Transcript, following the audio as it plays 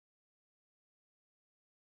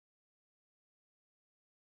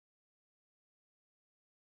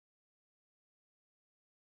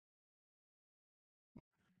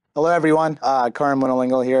Hello, everyone. Karan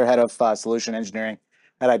Munalingal here, Head of Solution Engineering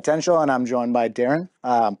at Itential, and I'm joined by Darren.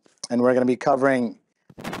 And we're going to be covering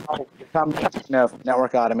how the combination of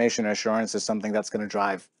network automation and assurance is something that's going to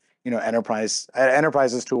drive,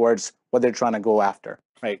 enterprises towards what they're trying to go after,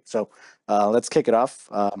 right? So let's kick it off.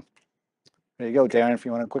 There you go, Darren, if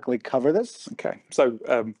you want to quickly cover this. Okay, so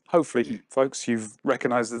hopefully, folks, you've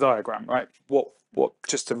recognized the diagram, right?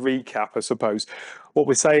 Just to recap, I suppose, what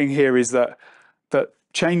we're saying here is that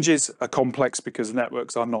changes are complex because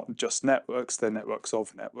networks are not just networks, they're networks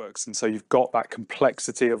of networks. And so you've got that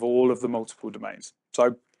complexity of all of the multiple domains.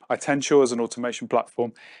 So Itential as an automation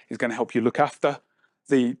platform is going to help you look after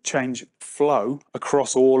the change flow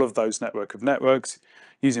across all of those network of networks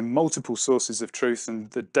using multiple sources of truth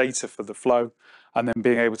and the data for the flow, and then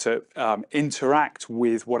being able to interact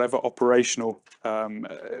with whatever operational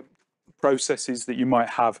processes that you might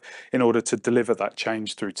have in order to deliver that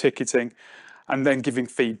change through ticketing, and then giving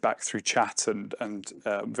feedback through chat and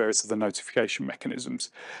various other notification mechanisms.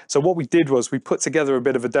 So what we did was we put together a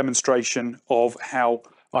bit of a demonstration of how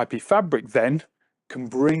IP Fabric then can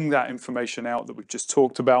bring that information out that we've just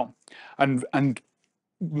talked about and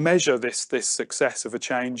measure this success of a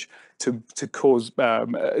change to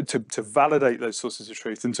validate those sources of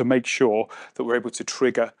truth and to make sure that we're able to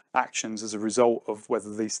trigger actions as a result of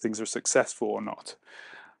whether these things are successful or not.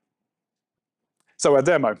 So our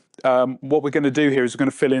demo, what we're going to do here is we're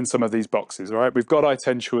going to fill in some of these boxes, all right? We've got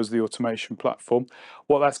Itential as the automation platform.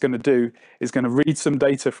 What that's going to do is going to read some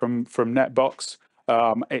data from Netbox.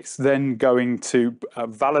 It's then going to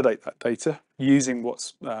validate that data using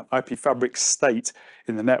what's IP Fabric state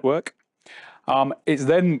in the network. We're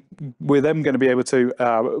then going to be able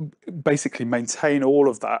to basically maintain all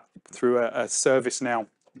of that through a ServiceNow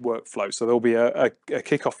workflow. So there'll be a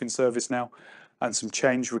kickoff in ServiceNow and some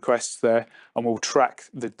change requests there, and we'll track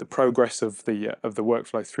the progress of the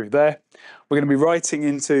workflow through there. We're going to be writing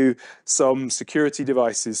into some security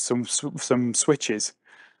devices, some switches.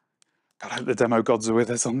 God, I hope the demo gods are with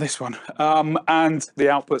us on this one. And the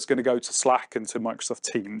output's going to go to Slack and to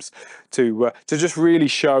Microsoft Teams to just really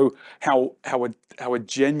show how a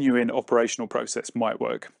genuine operational process might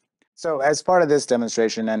work. So as part of this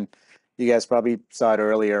demonstration, and you guys probably saw it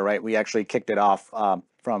earlier, right? We actually kicked it off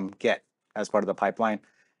from Git as part of the pipeline.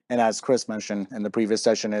 And as Chris mentioned in the previous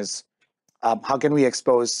session is, how can we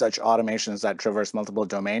expose such automations that traverse multiple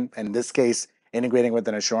domain? In this case, integrating with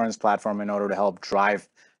an assurance platform in order to help drive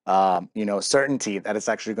certainty that it's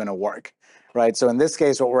actually going to work, right? So in this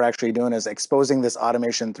case, what we're actually doing is exposing this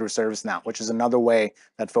automation through ServiceNow, which is another way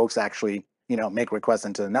that folks actually, make requests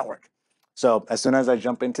into the network. So as soon as I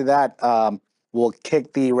jump into that, we'll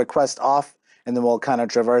kick the request off, and then we'll kind of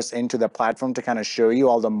traverse into the platform to kind of show you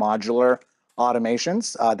all the modular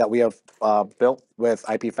automations that we have built with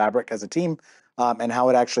IP Fabric as a team, and how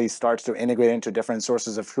it actually starts to integrate into different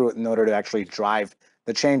sources of truth in order to actually drive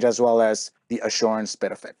the change as well as the assurance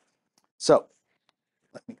bit of it. So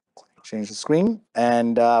let me change the screen.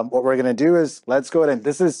 And what we're going to do is let's go ahead and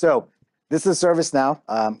this is ServiceNow.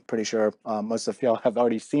 I'm pretty sure most of y'all have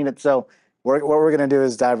already seen it. So what we're going to do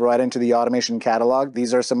is dive right into the automation catalog.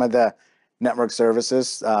 These are some of the network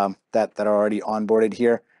services that are already onboarded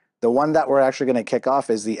here. The one that we're actually going to kick off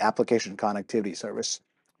is the application connectivity service,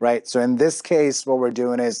 right? So in this case, what we're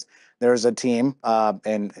doing is there's a team,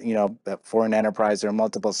 and for an enterprise, there are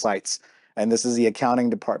multiple sites, and this is the accounting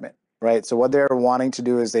department, right? So what they're wanting to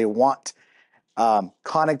do is they want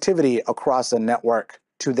connectivity across a network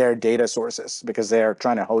to their data sources because they're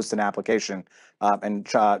trying to host an application and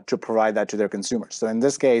to provide that to their consumers. So in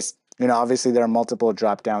this case, obviously there are multiple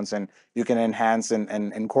drop downs and you can enhance and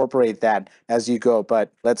incorporate that as you go,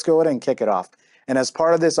 but let's go ahead and kick it off. And as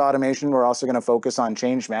part of this automation, we're also going to focus on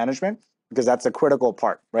change management because that's a critical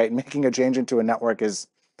part, right? Making a change into a network is,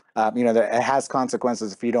 it has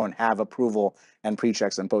consequences if you don't have approval and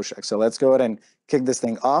pre-checks and post-checks. So let's go ahead and kick this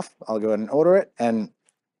thing off. I'll go ahead and order it, and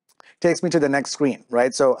takes me to the next screen,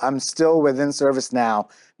 right? So I'm still within ServiceNow.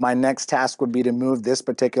 My next task would be to move this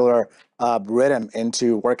particular rhythm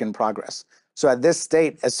into work in progress. So at this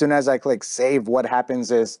state, as soon as I click save, what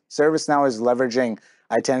happens is ServiceNow is leveraging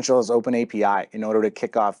Itential's open API in order to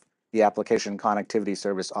kick off the application connectivity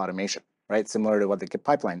service automation, right? Similar to what the Git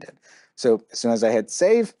pipeline did. So as soon as I hit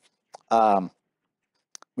save,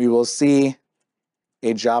 we will see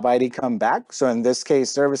a job ID come back. So in this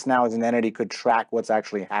case, ServiceNow as an entity could track what's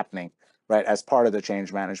actually happening, right, as part of the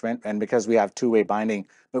change management. And because we have two-way binding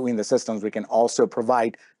between the systems, we can also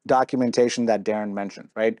provide documentation that Darren mentioned,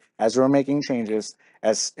 right? As we're making changes,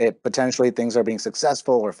 as potentially things are being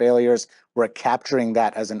successful or failures, we're capturing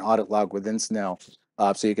that as an audit log within Snow,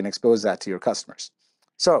 so you can expose that to your customers.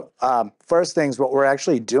 So first things, what we're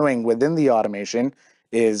actually doing within the automation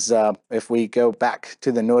is if we go back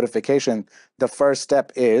to the notification, the first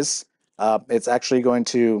step is it's actually going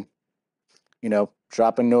to,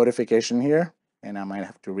 drop a notification here, and I might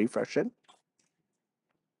have to refresh it.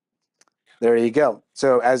 There you go.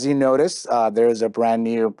 So as you notice, there is a brand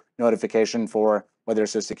new notification for whether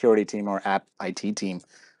it's a security team or app IT team.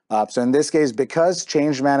 So in this case, because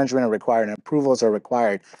change management are required and approvals are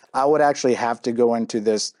required, I would actually have to go into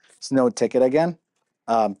this Snow ticket again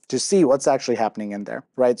to see what's actually happening in there,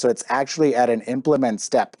 right? So it's actually at an implement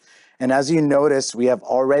step. And as you notice, we have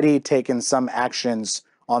already taken some actions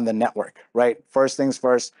on the network, right? First things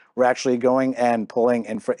first, we're actually going and pulling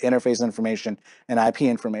interface information and IP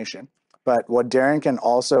information. But what Darren can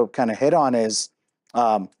also kind of hit on is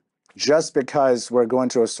just because we're going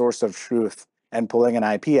to a source of truth and pulling an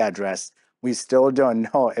IP address, we still don't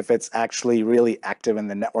know if it's actually really active in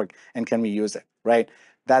the network and can we use it, right?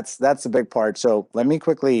 That's a big part. So let me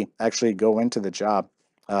quickly actually go into the job,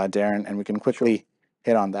 Darren, and we can quickly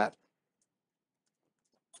hit on that.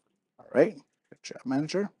 All right, good job,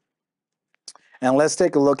 manager. And let's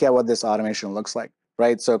take a look at what this automation looks like,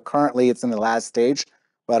 right? So currently it's in the last stage,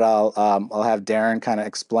 but I'll have Darren kind of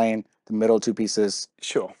explain the middle two pieces.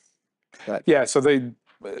 Sure. Yeah, so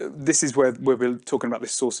this is where we're talking about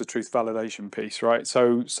this source of truth validation piece, right?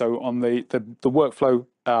 So on the workflow,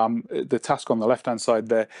 the task on the left-hand side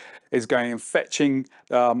there is going and fetching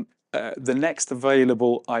the next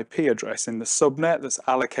available IP address in the subnet that's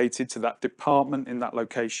allocated to that department in that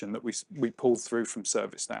location that we pulled through from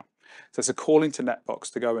ServiceNow. So it's a calling to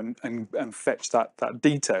Netbox to go and fetch that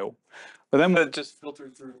detail. But then we're just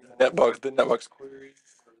filtered through the Netbox query, or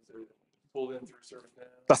is it pulled in through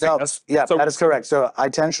ServiceNow? That is correct. So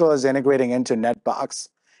Itential is integrating into Netbox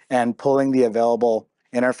and pulling the available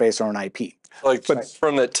interface or an IP. Like, but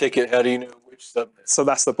from that ticket, how do you know which subnet? So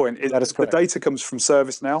that's the point. That is correct. The data comes from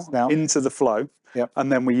ServiceNow into the flow, and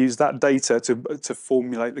then we use that data to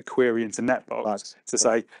formulate the query into Netbox to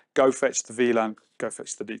say, go fetch the VLAN, go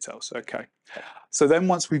fetch the details. Okay. So then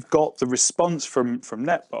once we've got the response from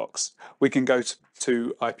Netbox, we can go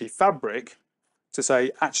to IP Fabric to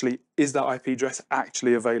say, actually, is that IP address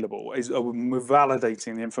actually available? We're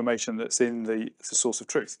validating the information that's in the source of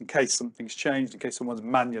truth in case something's changed, in case someone's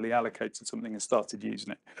manually allocated something and started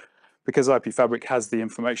using it. Because IP Fabric has the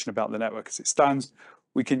information about the network as it stands,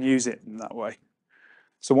 we can use it in that way.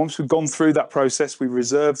 So once we've gone through that process, we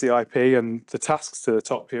reserve the IP, and the tasks to the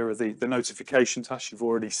top here are the notification tasks you've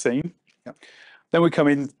already seen. Then we come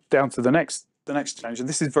in down to the next change, and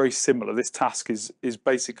this is very similar. This task is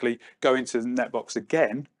basically going to the Netbox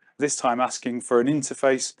again, this time asking for an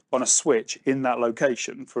interface on a switch in that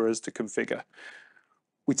location for us to configure.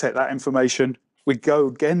 We take that information, we go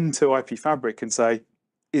again to IP Fabric and say,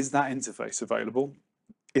 is that interface available?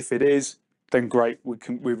 If it is, then great,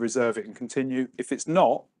 we reserve it and continue. If it's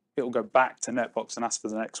not, it'll go back to Netbox and ask for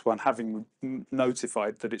the next one, having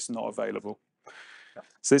notified that it's not available.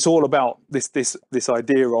 So it's all about this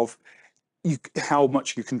idea of how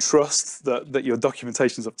much you can trust that your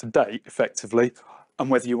documentation is up to date effectively, and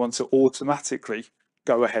whether you want to automatically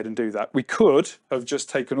go ahead and do that. We could have just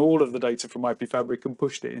taken all of the data from IP Fabric and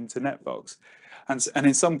pushed it into Netbox. And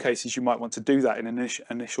in some cases, you might want to do that in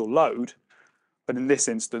initial load, but in this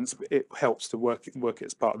instance, it helps to work it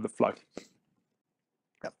as part of the flow.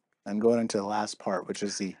 Yep. And going into the last part, which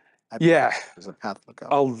is the there's a path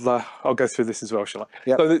lookup. I'll go through this as well, shall I?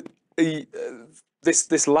 Yep. So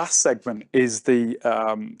this last segment is the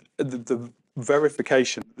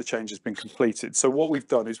verification that the change has been completed. So what we've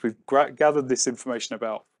done is we've gathered this information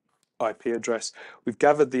about IP address, we've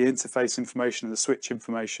gathered the interface information and the switch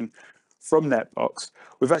information from Netbox.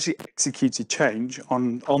 We've actually executed change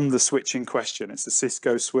on the switch in question. It's a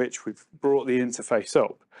Cisco switch. We've brought the interface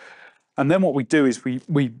up. And then what we do is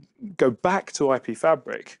we go back to IP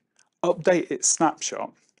Fabric, update its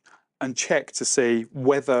snapshot, and check to see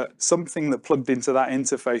whether something that plugged into that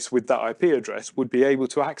interface with that IP address would be able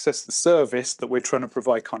to access the service that we're trying to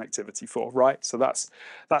provide connectivity for, right? So that's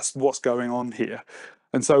what's going on here.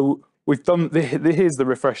 And so we've done, here's the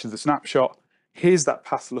refresh of the snapshot. Here's that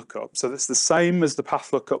path lookup. So that's the same as the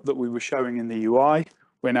path lookup that we were showing in the UI.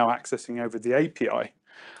 We're now accessing over the API.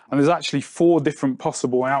 And there's actually 4 different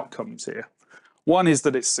possible outcomes here. One is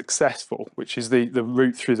that it's successful, which is the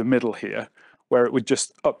route through the middle here, where it would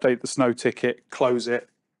just update the Snow ticket, close it,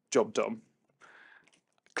 job done.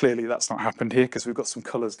 Clearly that's not happened here because we've got some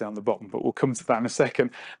colors down the bottom, but we'll come to that in a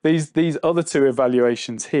second. These other 2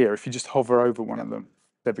 evaluations here, if you just hover over one of them,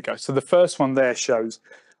 there we go. So the first one there shows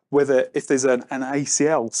whether if there's an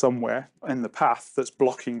ACL somewhere in the path that's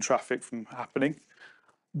blocking traffic from happening,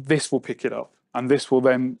 this will pick it up. and this will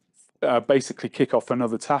then basically kick off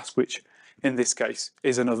another task, which in this case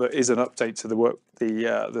is an update to the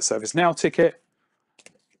ServiceNow ticket.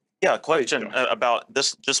 Yeah, question about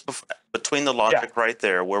this, just between the logic right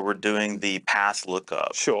there where we're doing the path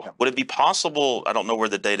lookup. Sure. Would it be possible, I don't know where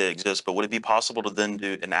the data exists, but would it be possible to then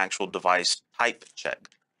do an actual device type check?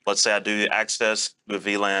 Let's say I do access to a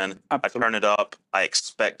VLAN, I turn it up, I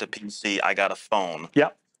expect a PC, I got a phone. Yeah.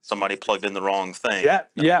 Somebody plugged in the wrong thing. Yeah,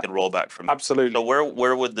 yeah. I can roll back from Absolutely. So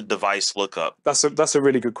where would the device look up? That's a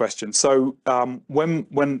really good question. So when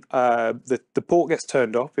the port gets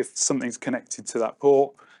turned off, if something's connected to that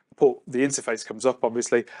port, the interface comes up.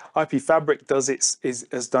 Obviously, IP Fabric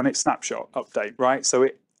has done its snapshot update, right? So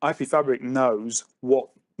IP Fabric knows what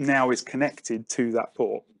now is connected to that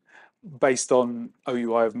port, based on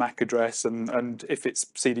OUI of MAC address and if it's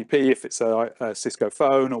CDP, if it's a Cisco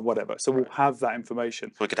phone or whatever. So we'll have that information.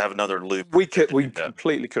 So we could have another loop. We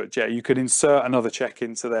completely could, yeah. You could insert another check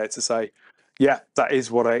into there to say, yeah, that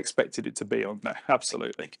is what I expected it to be on there.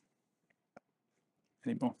 Absolutely.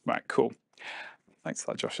 Any more? Right, cool. Thanks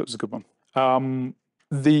for that, Josh. That was a good one.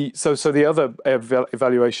 So the other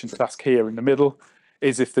evaluation task here in the middle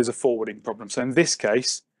is if there's a forwarding problem. So in this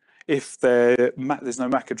case, if there's no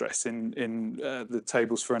MAC address in the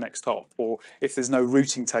tables for an XTOP, or if there's no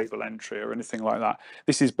routing table entry or anything like that,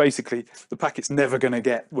 this is basically the packet's never going to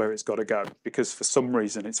get where it's got to go because for some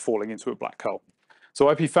reason it's falling into a black hole. So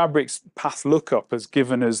IP Fabric's path lookup has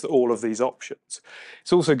given us all of these options.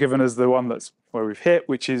 It's also given us the one that's where we've hit,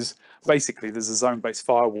 which is basically there's a zone-based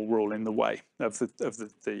firewall rule in the way of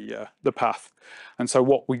the path. And so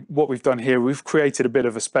what we've done here, we've created a bit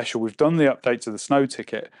of a special. We've done the update to the Snow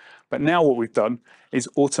ticket, but now what we've done is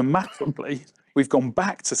automatically we've gone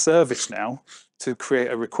back to ServiceNow to create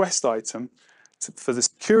a request item for the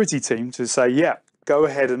security team to say, yeah, go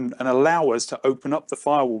ahead and allow us to open up the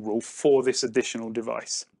firewall rule for this additional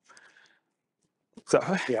device. So,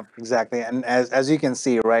 yeah, exactly. And as you can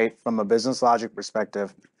see, right, from a business logic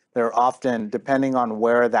perspective, they're often, depending on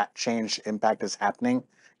where that change impact is happening,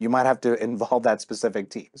 you might have to involve that specific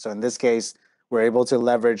team. So in this case, we're able to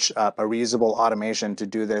leverage a reusable automation to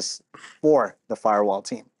do this for the firewall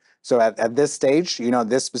team. So at this stage,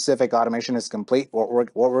 this specific automation is complete. What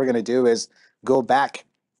we're going to do is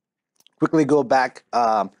quickly go back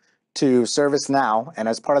to ServiceNow, and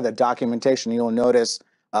as part of the documentation, you'll notice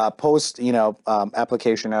post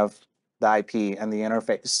application of the IP and the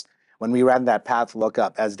interface. When we ran that path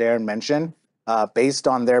lookup, as Darren mentioned, based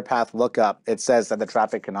on their path lookup, it says that the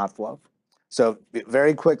traffic cannot flow. So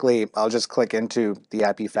very quickly, I'll just click into the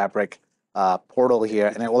IP Fabric portal here,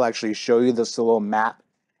 and it will actually show you this little map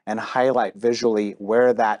and highlight visually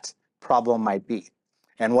where that problem might be.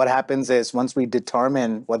 And what happens is once we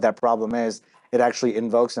determine what that problem is, it actually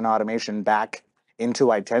invokes an automation back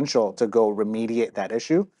into Itential to go remediate that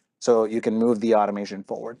issue so you can move the automation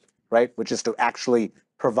forward, right? Which is to actually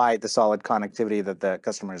provide the solid connectivity that the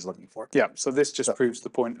customer is looking for. Yeah, so this just proves the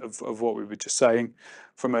point of what we were just saying.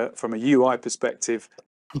 From a UI perspective,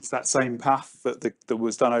 it's that same path that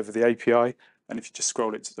was done over the API. And if you just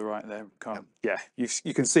scroll it to the right there,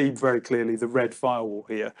 you can see very clearly the red firewall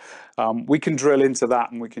here. We can drill into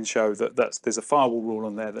that and we can show that there's a firewall rule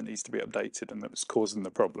on there that needs to be updated and that was causing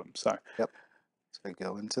the problem. So, yep. So we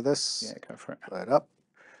go into this. Yeah, go for it. Pull it up.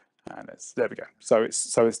 And there we go. So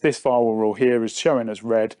it's this firewall rule here is showing as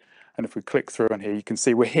red. And if we click through on here, you can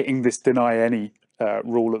see we're hitting this deny any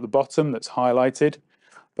rule at the bottom that's highlighted.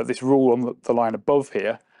 But this rule on the line above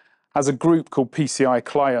here has a group called PCI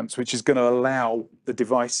clients, which is going to allow the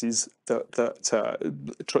devices to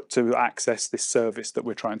access this service that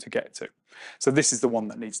we're trying to get to. So this is the one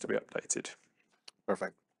that needs to be updated.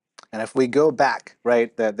 Perfect. And if we go back,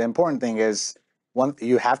 right, the important thing is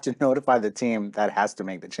you have to notify the team that has to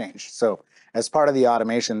make the change. So as part of the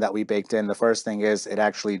automation that we baked in, the first thing is it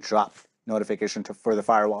actually dropped notification for the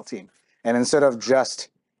firewall team. And instead of just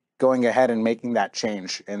going ahead and making that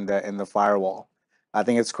change in the firewall, I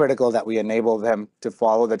think it's critical that we enable them to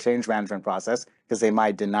follow the change management process because they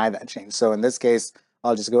might deny that change. So in this case,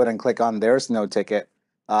 I'll just go ahead and click on their Snow ticket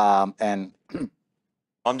and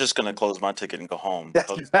I'm just going to close my ticket and go home.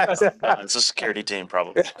 It's a security team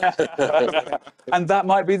problem. And that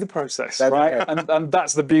might be the process, right? And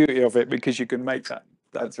that's the beauty of it because you can make that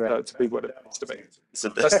to be what it needs to be.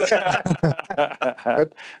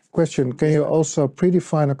 Question, can you also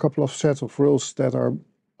predefine a couple of sets of rules that are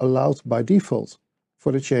allowed by default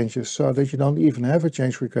for the changes so that you don't even have a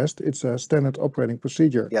change request? It's a standard operating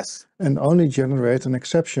procedure. Yes. And only generate an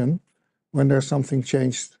exception when there's something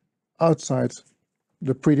changed outside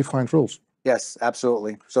the predefined rules. Yes,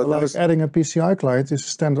 absolutely. So Like those, adding a PCI client is a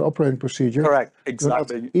standard operating procedure. correct.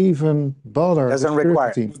 Exactly. Do not even bother the Doesn't security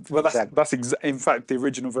require. team. Well, Exactly. in fact, the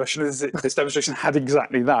original version of this demonstration had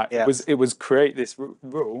exactly that. Yeah. It was create this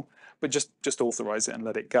rule, but just authorize it and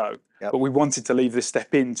let it go. Yep. But we wanted to leave this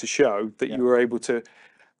step in to show that Yep. you were able to,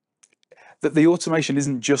 that the automation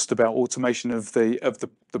isn't just about automation of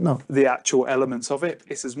No. the actual elements of it.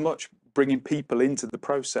 It's as much bringing people into the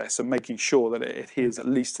process and making sure that it adheres at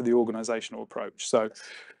least to the organizational approach. So,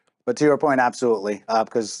 But to your point, absolutely,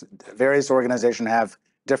 because various organizations have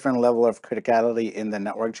different level of criticality in the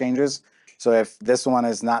network changes. So if this one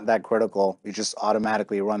is not that critical, you just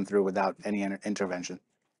automatically run through without any intervention.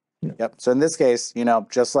 Yeah. Yep. So in this case,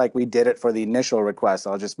 just like we did it for the initial request,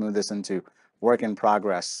 I'll just move this into work in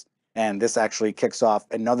progress. And this actually kicks off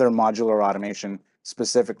another modular automation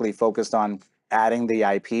specifically focused on adding the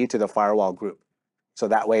IP to the firewall group. So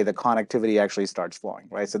that way the connectivity actually starts flowing,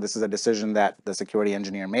 right? So this is a decision that the security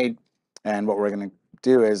engineer made. And what we're going to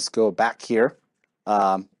do is go back here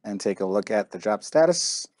and take a look at the job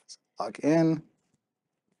status, log in.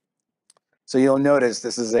 So you'll notice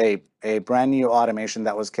this is a brand new automation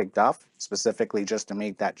that was kicked off specifically just to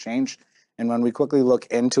make that change. And when we quickly look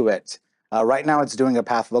into it, right now it's doing a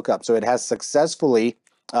path lookup. So it has successfully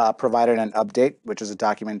provided an update, which is a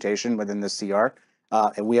documentation within the CR.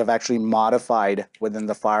 And we have actually modified within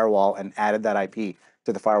the firewall and added that IP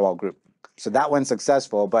to the firewall group. So that went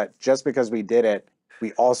successful, but just because we did it,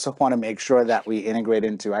 we also want to make sure that we integrate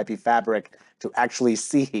into IP Fabric to actually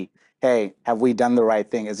see, hey, have we done the right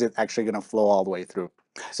thing? Is it actually going to flow all the way through?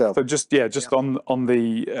 So just on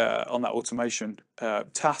that automation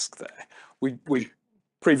task there, we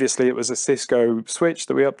previously it was a Cisco switch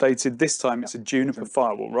that we updated. This time it's a Juniper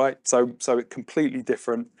firewall, right? So it completely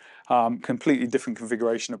different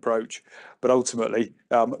configuration approach, but ultimately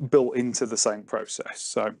built into the same process.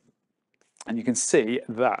 So. And you can see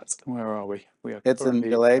that, where are we? We are it's in currently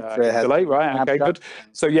delay. in delay, right? Okay, snapshot. good.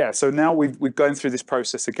 So yeah, so now we've gone through this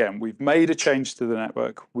process again. We've made a change to the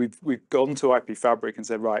network. We've gone to IP Fabric and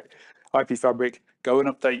said, right, IP Fabric, go and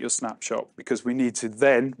update your snapshot, because we need to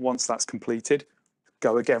then, once that's completed,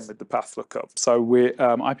 go again with the path lookup. So we're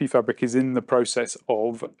IP Fabric is in the process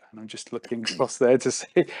of, and I'm just looking across there to see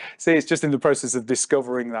it's just in the process of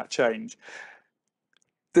discovering that change.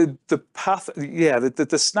 The path, yeah,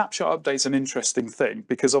 the snapshot update's an interesting thing,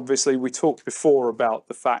 because obviously we talked before about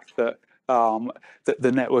the fact that that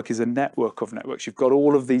the network is a network of networks. You've got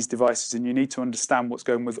all of these devices, and you need to understand what's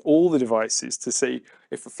going with all the devices to see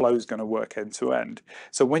if the flow is going to work end to end.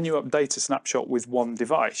 So when you update a snapshot with one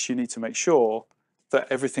device, you need to make sure that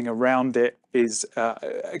everything around it is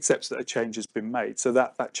accepts that a change has been made. So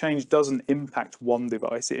that change doesn't impact one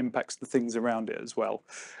device; it impacts the things around it as well.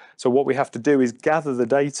 So what we have to do is gather the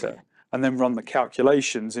data and then run the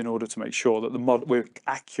calculations in order to make sure that we're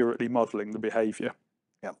accurately modeling the behavior.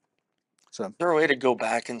 Yep. So Is there a way to go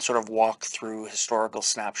back and sort of walk through historical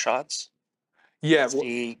snapshots? Yeah.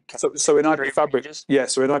 See So in IP frame Fabric, ranges? yeah.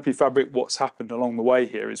 So in IP Fabric, what's happened along the way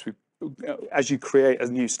here is as you create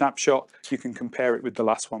a new snapshot, you can compare it with the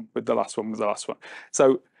last one, with the last one, with the last one.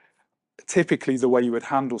 So typically, the way you would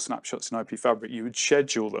handle snapshots in IP Fabric, you would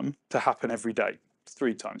schedule them to happen every day,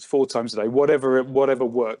 3 times, 4 times a day, whatever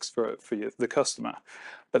works for the customer.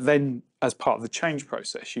 But then, as part of the change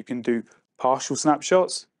process, you can do partial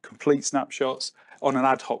snapshots, complete snapshots on an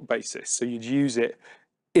ad hoc basis. So you'd use it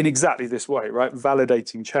in exactly this way, right?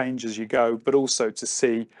 Validating change as you go, but also to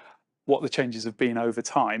see what the changes have been over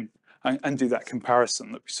time and do that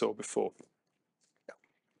comparison that we saw before.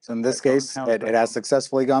 So in this case, it has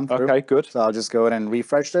successfully gone through. Okay, good. So I'll just go ahead and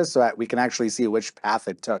refresh this so that we can actually see which path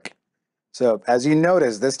it took. So as you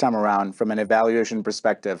notice this time around, from an evaluation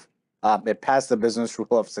perspective, it passed the business rule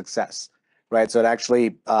of success, right? So it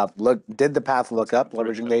actually did the path lookup,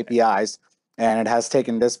 leveraging the APIs, and it has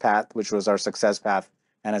taken this path, which was our success path,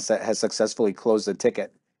 and it has successfully closed the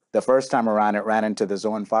ticket. The first time around, it ran into the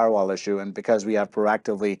zone firewall issue, and because we have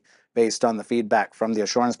proactively, based on the feedback from the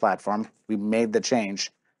assurance platform, we made the change,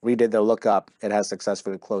 redid the lookup, it has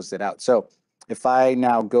successfully closed it out. So if I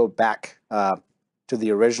now go back to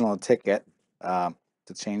the original ticket, to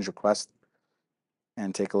change request,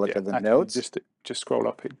 and take a look at the notes. Just scroll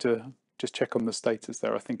up it to just check on the status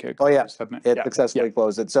there. I think it closed, hadn't it successfully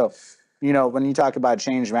closed it. So, when you talk about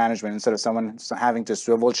change management, instead of someone having to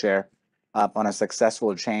swivel chair on a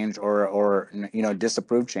successful change or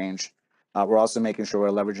disapproved change, we're also making sure we're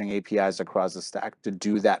leveraging APIs across the stack to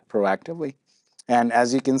do that proactively. And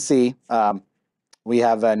as you can see, we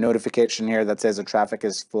have a notification here that says the traffic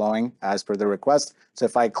is flowing as per the request. So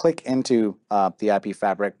if I click into the IP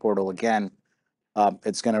Fabric portal again,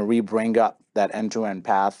 it's going to re-bring up that end-to-end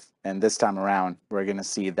path. And this time around, we're going to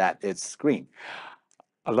see that it's green.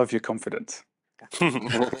 I love your confidence.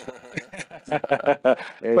 There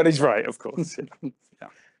But he's you go. right, of course. Yeah.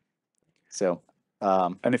 So,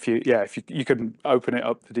 And if you can open it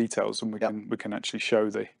up the details, and Yep. we can actually show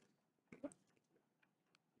the.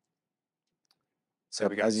 so There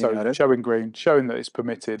we go. as you So noted, showing green, showing that it's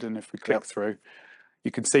permitted, and if we click Yep. through,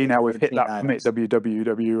 you can see now we've hit 13 that permit items.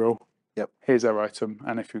 www rule. Yep. Here's our item,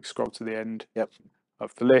 and if you scroll to the end Yep.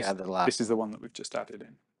 of the list, add the last this is the one that we've just added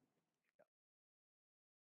in.